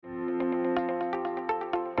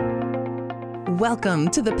Welcome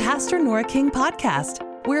to the Pastor Nora King podcast.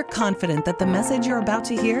 We're confident that the message you're about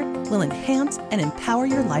to hear will enhance and empower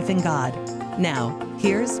your life in God. Now,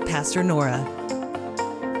 here's Pastor Nora.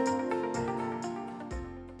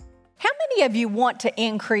 How many of you want to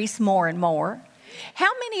increase more and more? How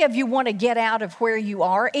many of you want to get out of where you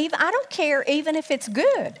are? I don't care even if it's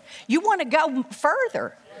good. You want to go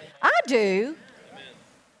further. I do.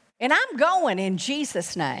 And I'm going in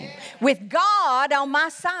Jesus' name. With God on my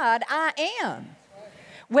side, I am.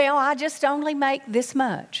 Well, I just only make this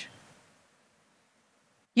much.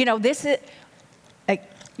 You know, this is,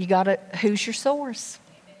 you got to, who's your source?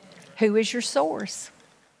 Who is your source?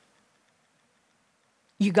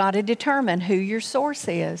 You got to determine who your source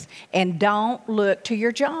is, and don't look to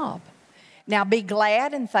your job. Now, be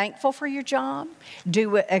glad and thankful for your job.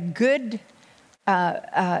 Do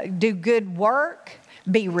good work.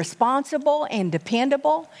 Be responsible and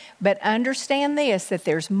dependable, but understand this, that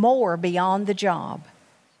there's more beyond the job.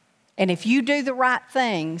 And if you do the right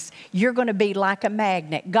things, you're going to be like a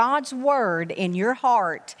magnet. God's word in your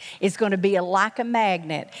heart is going to be like a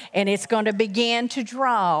magnet, and it's going to begin to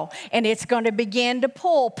draw, and it's going to begin to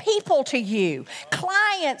pull people to you,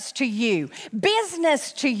 clients to you,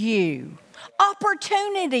 business to you,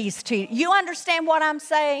 opportunities to you. You understand what I'm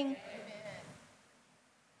saying?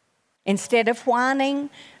 Instead of whining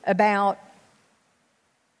about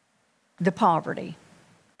the poverty.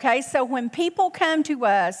 Okay, so when people come to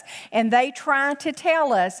us and they try to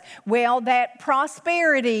tell us, well, that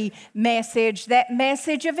prosperity message, that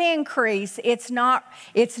message of increase, it's not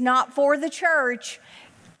for the church,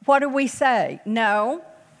 what do we say? No.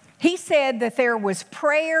 He said that there was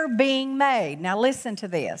prayer being made. Now listen to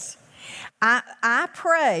this. I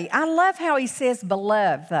pray. I love how he says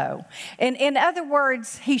beloved, though. And in other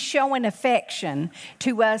words, he's showing affection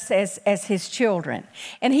to us as his children.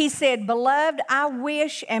 And he said, beloved, I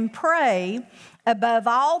wish and pray above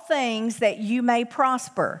all things that you may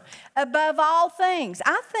prosper. Above all things.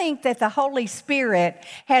 I think that the Holy Spirit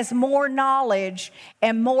has more knowledge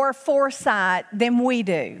and more foresight than we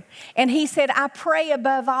do. And he said, I pray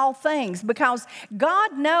above all things, because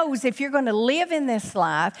God knows if you're going to live in this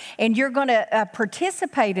life and you're going to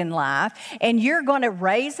participate in life and you're going to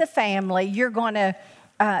raise a family, you're going to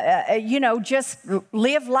just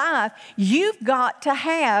live life, you've got to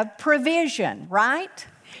have provision, right?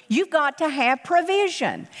 You've got to have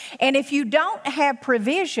provision. And if you don't have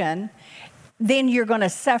provision, then you're going to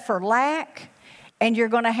suffer lack, and you're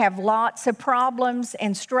going to have lots of problems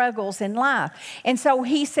and struggles in life. And so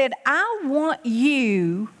he said, I want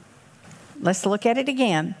you, let's look at it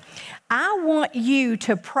again. I want you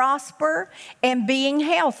to prosper and be in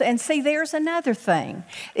health. And see, there's another thing.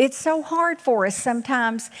 It's so hard for us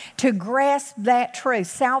sometimes to grasp that truth.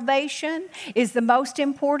 Salvation is the most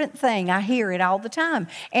important thing. I hear it all the time.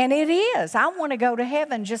 And it is. I want to go to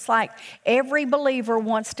heaven just like every believer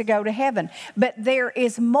wants to go to heaven. But there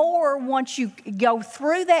is more once you go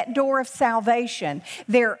through that door of salvation.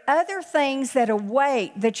 There are other things that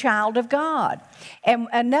await the child of God. And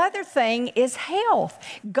another thing is health.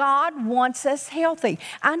 God wants us healthy.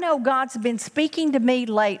 I know God's been speaking to me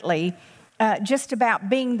lately just about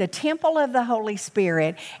being the temple of the Holy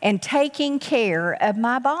Spirit and taking care of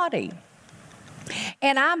my body.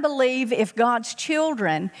 And I believe if God's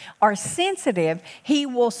children are sensitive, he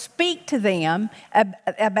will speak to them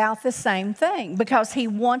about the same thing, because he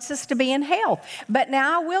wants us to be in health. But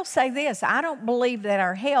now I will say this, I don't believe that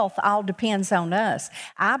our health all depends on us.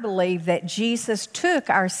 I believe that Jesus took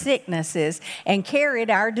our sicknesses and carried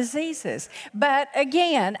our diseases. But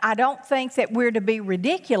again, I don't think that we're to be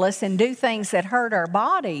ridiculous and do things that hurt our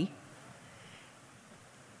body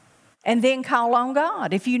and then call on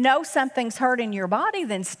God. If you know something's hurting your body,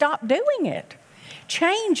 then stop doing it.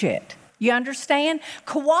 Change it. You understand?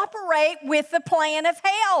 Cooperate with the plan of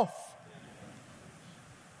health.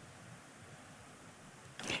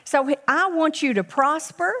 So I want you to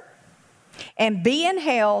prosper and be in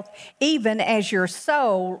health even as your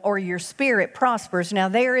soul or your spirit prospers. Now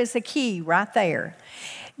there is a key right there.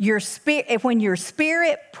 When your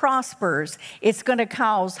spirit prospers, it's going to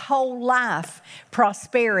cause whole life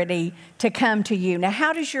prosperity to come to you. Now,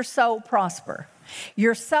 how does your soul prosper?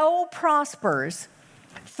 Your soul prospers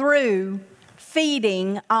through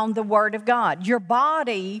feeding on the Word of God. Your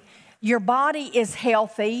body is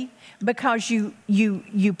healthy because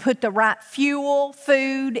you put the right fuel,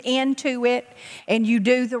 food into it, and you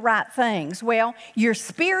do the right things. Well, your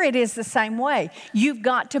spirit is the same way. You've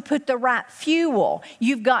got to put the right fuel.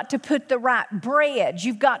 You've got to put the right bread.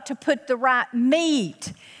 You've got to put the right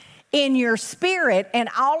meat in your spirit, and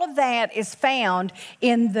all of that is found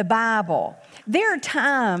in the Bible. There are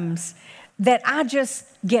times that I just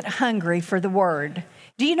get hungry for the Word.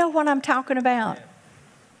 Do you know what I'm talking about?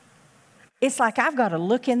 It's like I've got to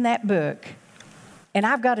look in that book and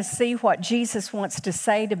I've got to see what Jesus wants to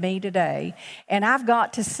say to me today. And I've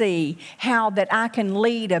got to see how that I can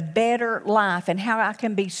lead a better life and how I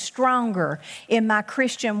can be stronger in my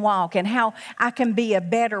Christian walk and how I can be a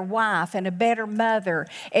better wife and a better mother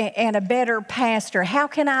and a better pastor. How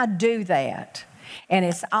can I do that? And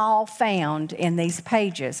it's all found in these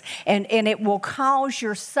pages. And it will cause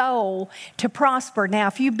your soul to prosper. Now,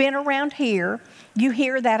 if you've been around here, you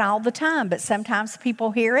hear that all the time. But sometimes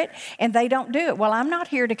people hear it and they don't do it. Well, I'm not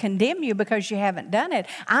here to condemn you because you haven't done it.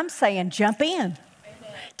 I'm saying jump in. Amen.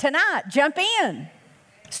 Tonight, jump in.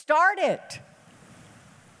 Start it.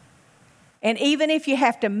 And even if you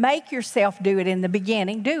have to make yourself do it in the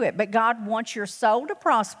beginning, do it. But God wants your soul to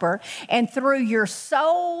prosper. And through your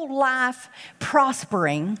soul life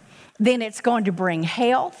prospering, then it's going to bring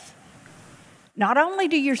health, not only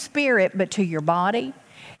to your spirit, but to your body.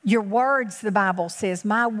 Your words, the Bible says,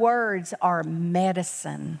 my words are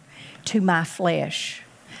medicine to my flesh.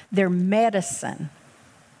 They're medicine.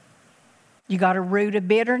 You got a root of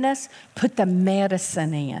bitterness? Put the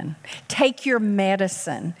medicine in. Take your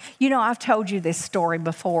medicine. You know, I've told you this story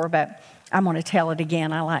before, but I'm going to tell it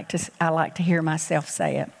again. I like to hear myself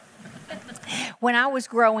say it. When I was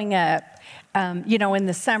growing up, in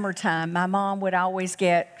the summertime, my mom would always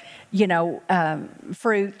get,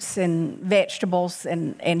 fruits and vegetables,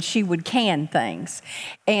 and she would can things.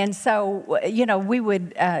 And so, we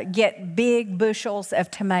would get big bushels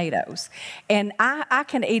of tomatoes. And I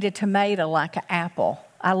can eat a tomato like an apple.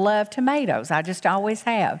 I love tomatoes. I just always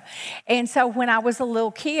have. And so when I was a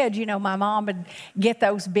little kid, my mom would get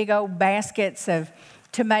those big old baskets of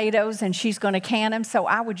tomatoes, and she's going to can them. So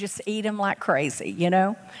I would just eat them like crazy,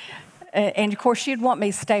 And, of course, she'd want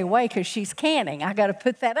me to stay away because she's canning. I got to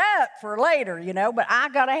put that up for later, but I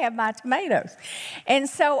got to have my tomatoes. And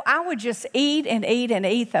so I would just eat and eat and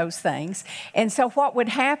eat those things. And so what would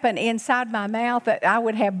happen inside my mouth, I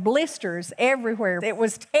would have blisters everywhere. It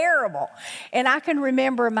was terrible. And I can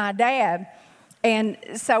remember my dad. And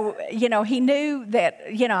so, he knew that,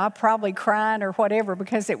 I'm probably crying or whatever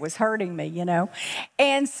because it was hurting me,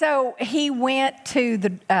 And so he went to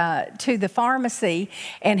the pharmacy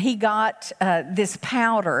and he got this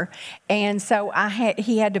powder. And so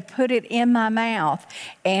he had to put it in my mouth,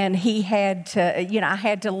 and he had to, I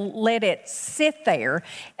had to let it sit there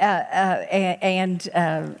and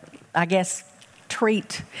I guess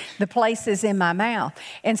treat the places in my mouth.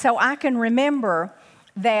 And so I can remember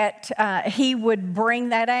that he would bring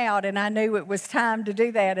that out, and I knew it was time to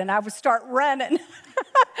do that, and I would start running.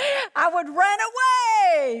 I would run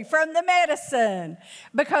away from the medicine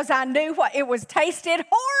because I knew tasted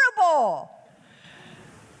horrible.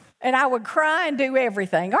 And I would cry and do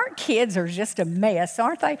everything. Our kids are just a mess,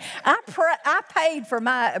 aren't they? I paid for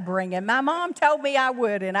my upbringing. My mom told me I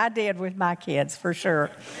would, and I did with my kids for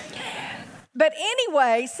sure. But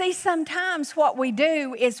anyway, see, sometimes what we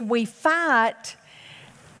do is we fight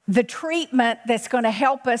the treatment that's going to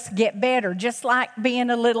help us get better, just like being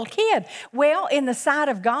a little kid. Well, in the sight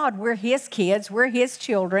of God, we're His kids, we're His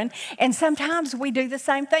children, and sometimes we do the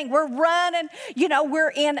same thing. We're running, we're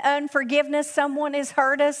in unforgiveness. Someone has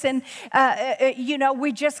hurt us, and,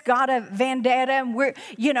 we just got a vendetta, and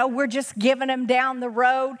we're just giving them down the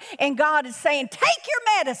road, and God is saying, take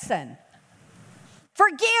your medicine.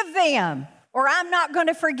 Forgive them. Or I'm not going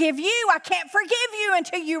to forgive you. I can't forgive you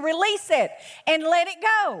until you release it and let it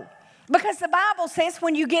go. Because the Bible says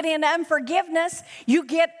when you get in unforgiveness, you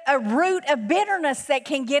get a root of bitterness that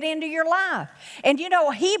can get into your life. And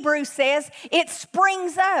Hebrews says it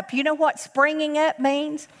springs up. You know what springing up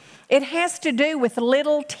means? It has to do with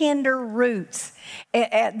little tender roots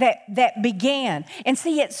that began. And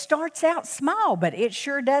see, it starts out small, but it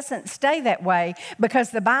sure doesn't stay that way,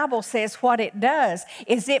 because the Bible says what it does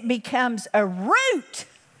is it becomes a root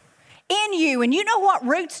in you. And you know what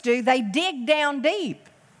roots do? They dig down deep.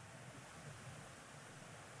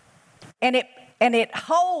 And it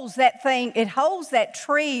holds that thing, it holds that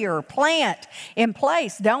tree or plant in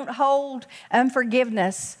place. Don't hold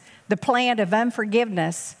unforgiveness, the plant of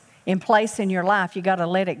unforgiveness, in place in your life. You got to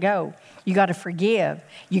let it go. You got to forgive.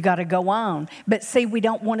 You got to go on. But see, we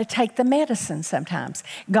don't want to take the medicine sometimes.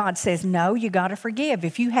 God says, no, you got to forgive.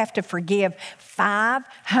 If you have to forgive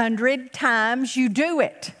 500 times, you do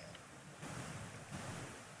it.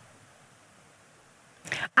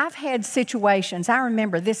 I've had situations, I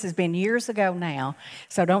remember this has been years ago now,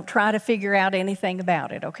 so don't try to figure out anything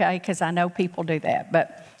about it, okay? Because I know people do that,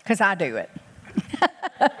 but because I do it.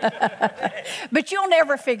 But you'll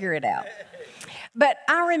never figure it out. But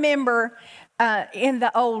I remember in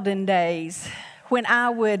the olden days, when I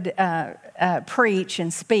would preach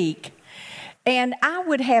and speak, and I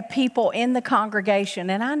would have people in the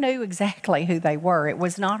congregation, and I knew exactly who they were. It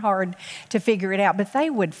was not hard to figure it out, but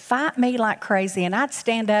they would fight me like crazy, and I'd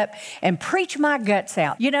stand up and preach my guts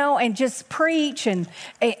out, and just preach and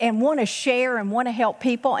want to share and want to help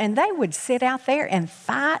people, and they would sit out there and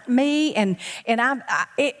fight me, and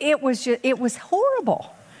it was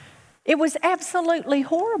horrible. It was absolutely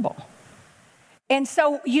horrible. And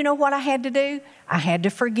so, you know what I had to do? I had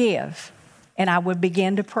to forgive, and I would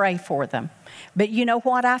begin to pray for them. But you know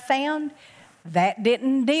what I found? That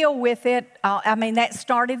didn't deal with it. That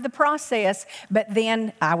started the process. But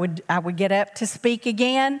then I would get up to speak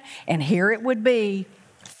again, and here it would be.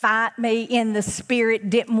 Fight me in the spirit,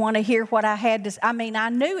 didn't want to hear what I had to say. I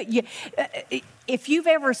knew it. If you've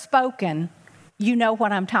ever spoken, you know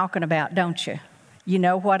what I'm talking about, don't you? You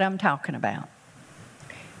know what I'm talking about.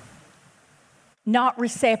 Not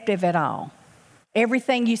receptive at all.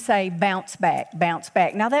 Everything you say, bounce back.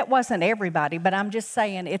 Now, that wasn't everybody, but I'm just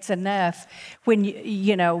saying it's enough when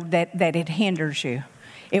you know that it hinders you.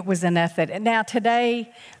 It was enough that, now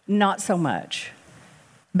today, not so much,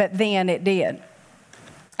 but then it did.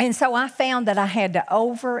 And so I found that I had to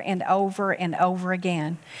over and over and over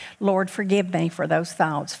again, Lord, forgive me for those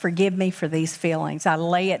thoughts. Forgive me for these feelings. I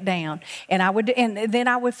lay it down, and then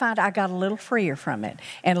I would find I got a little freer from it,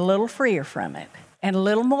 and a little freer from it. And a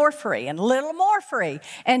little more free, and a little more free,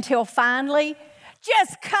 until finally,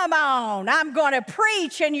 just come on, I'm going to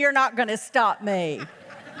preach and you're not going to stop me.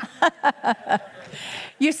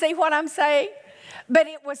 You see what I'm saying? But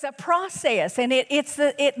it was a process, and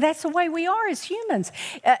that's the way we are as humans.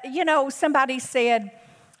 Somebody said,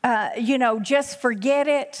 just forget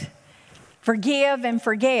it, forgive and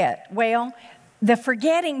forget. Well, the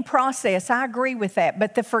forgetting process, I agree with that,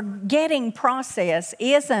 but the forgetting process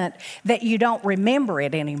isn't that you don't remember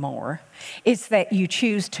it anymore. It's that you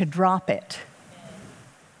choose to drop it.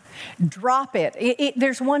 Drop it.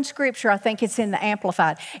 There's one scripture, I think it's in the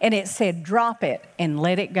Amplified, and it said, drop it and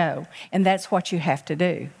let it go. And that's what you have to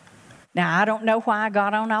do. Now, I don't know why I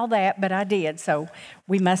got on all that, but I did, so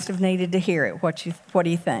we must have needed to hear it. What do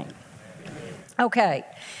you think? Okay,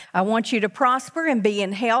 I want you to prosper and be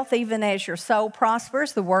in health even as your soul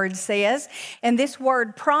prospers, the word says. And this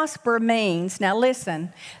word prosper means, now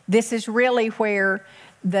listen, this is really where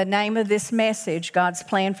the name of this message, God's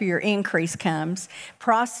plan for your increase, comes.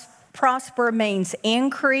 Prosper means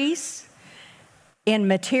increase in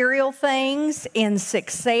material things, in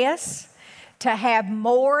success, to have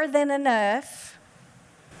more than enough.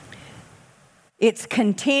 It's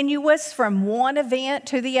continuous from one event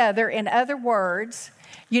to the other. In other words,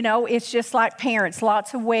 it's just like parents.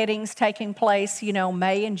 Lots of weddings taking place,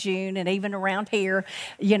 May and June, and even around here,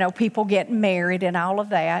 people getting married and all of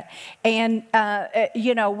that. And,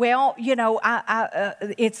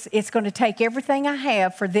 it's going to take everything I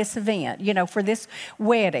have for this event, for this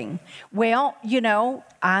wedding. Well,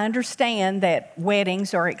 I understand that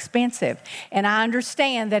weddings are expensive, and I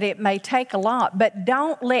understand that it may take a lot, but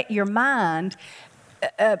don't let your mind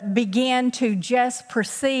begin to just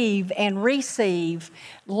perceive and receive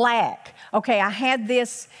lack. Okay, I had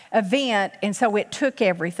this event, and so it took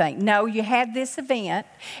everything. No, you had this event,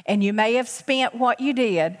 and you may have spent what you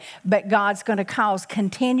did, but God's going to cause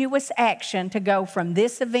continuous action to go from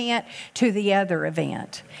this event to the other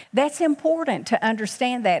event. That's important to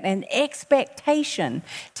understand that, and expectation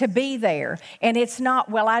to be there. And it's not,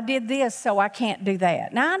 well, I did this, so I can't do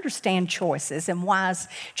that. Now, I understand choices and wise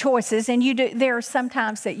choices, and there are some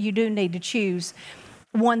times that you do need to choose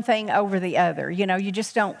one thing over the other. You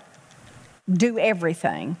just don't do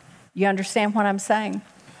everything. You understand what I'm saying?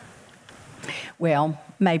 Well,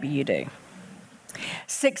 maybe you do.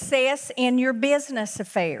 Success in your business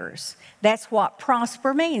affairs. That's what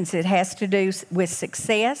prosper means. It has to do with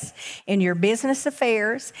success in your business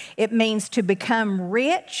affairs. It means to become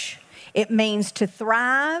rich. It means to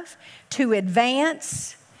thrive, to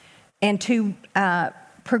advance, and to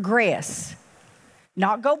progress.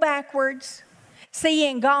 Not go backwards. See,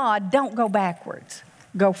 in God, don't go backwards.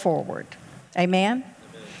 Go forward. Amen?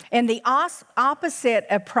 And the opposite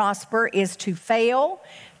of prosper is to fail,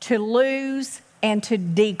 to lose, and to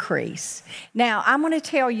decrease. Now, I'm going to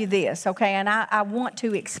tell you this, okay, and I want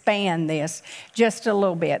to expand this just a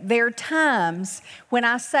little bit. There are times when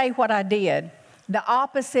I say what I did, The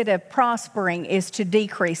opposite of prospering is to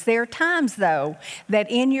decrease. There are times, though,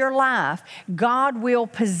 that in your life, God will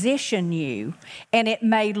position you, and it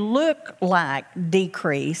may look like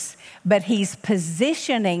decrease, but He's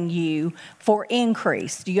positioning you for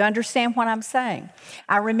increase. Do you understand what I'm saying?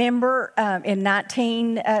 I remember in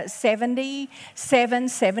 1977,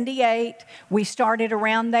 78, we started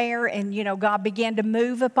around there, and, God began to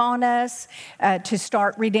move upon us to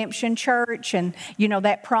start Redemption Church, and,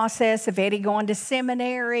 that process of Eddie going to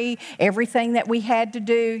seminary, everything that we had to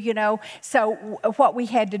do, So what we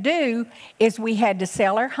had to do is we had to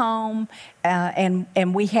sell our home,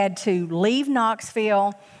 and we had to leave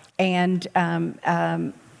Knoxville and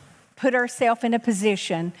put ourselves in a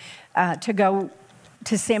position to go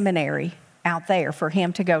to seminary out there, for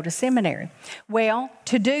him to go to seminary. Well,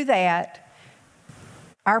 to do that,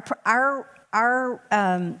 our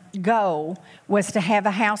goal was to have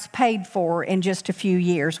a house paid for in just a few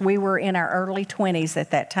years. We were in our early 20s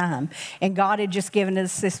at that time, and God had just given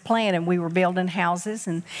us this plan, and we were building houses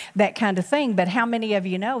and that kind of thing. But how many of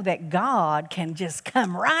you know that God can just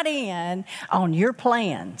come right in on your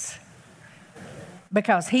plans?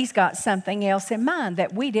 Because He's got something else in mind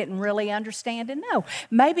that we didn't really understand and know.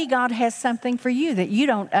 Maybe God has something for you that you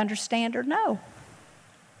don't understand or know.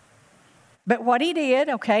 But what He did,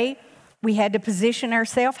 we had to position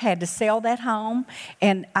ourselves, had to sell that home.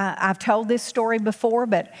 And I've told this story before,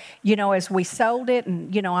 but, as we sold it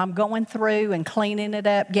and, I'm going through and cleaning it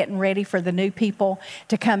up, getting ready for the new people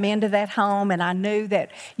to come into that home. And I knew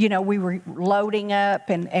that, we were loading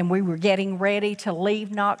up and we were getting ready to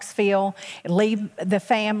leave Knoxville, leave the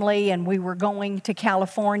family, and we were going to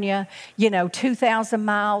California, 2,000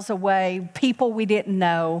 miles away, people we didn't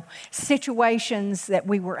know, situations that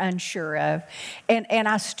we were unsure of. And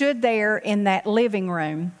I stood there in that living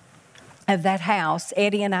room of that house,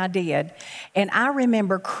 Eddie and I did, and I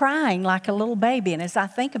remember crying like a little baby. And as I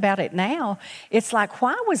think about it now, it's like,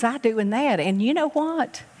 why was I doing that? And you know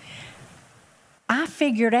what? I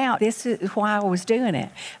figured out this is why I was doing it,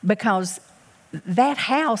 because that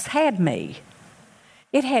house had me.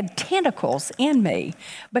 It had tentacles in me,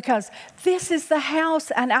 because this is the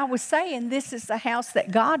house, and I was saying this is the house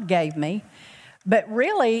that God gave me. But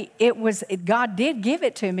really, God did give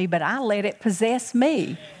it to me, but I let it possess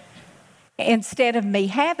me. Instead of me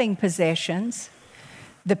having possessions,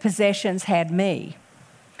 the possessions had me.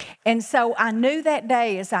 And so I knew that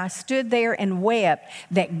day as I stood there and wept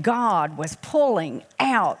that God was pulling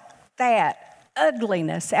out that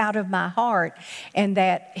ugliness out of my heart, and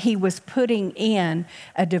that He was putting in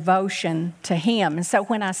a devotion to Him. And so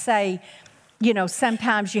when I say,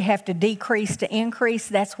 sometimes you have to decrease to increase.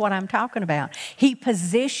 That's what I'm talking about. He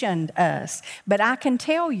positioned us. But I can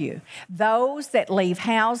tell you, those that leave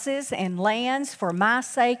houses and lands for my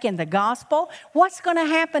sake in the gospel, what's going to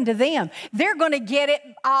happen to them? They're going to get it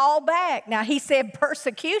all back. Now, He said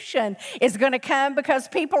persecution is going to come because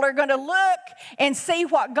people are going to look and see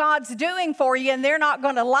what God's doing for you, and they're not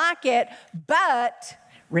going to like it. But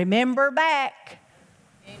remember back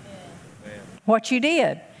what you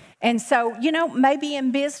did. And so, maybe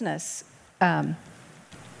in business, to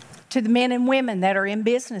the men and women that are in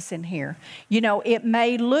business in here, it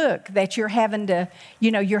may look that you're having to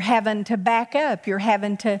back up, you're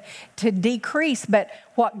having to decrease. But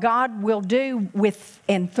what God will do with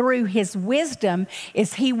and through His wisdom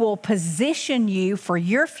is He will position you for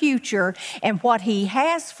your future and what He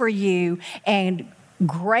has for you, and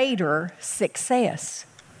greater success.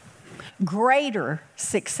 Greater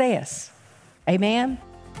success. Amen.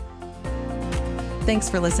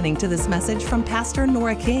 Thanks for listening to this message from Pastor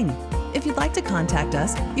Nora King. If you'd like to contact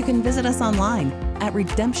us, you can visit us online at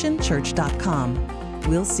redemptionchurch.com.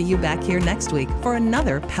 We'll see you back here next week for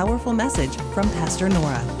another powerful message from Pastor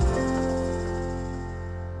Nora.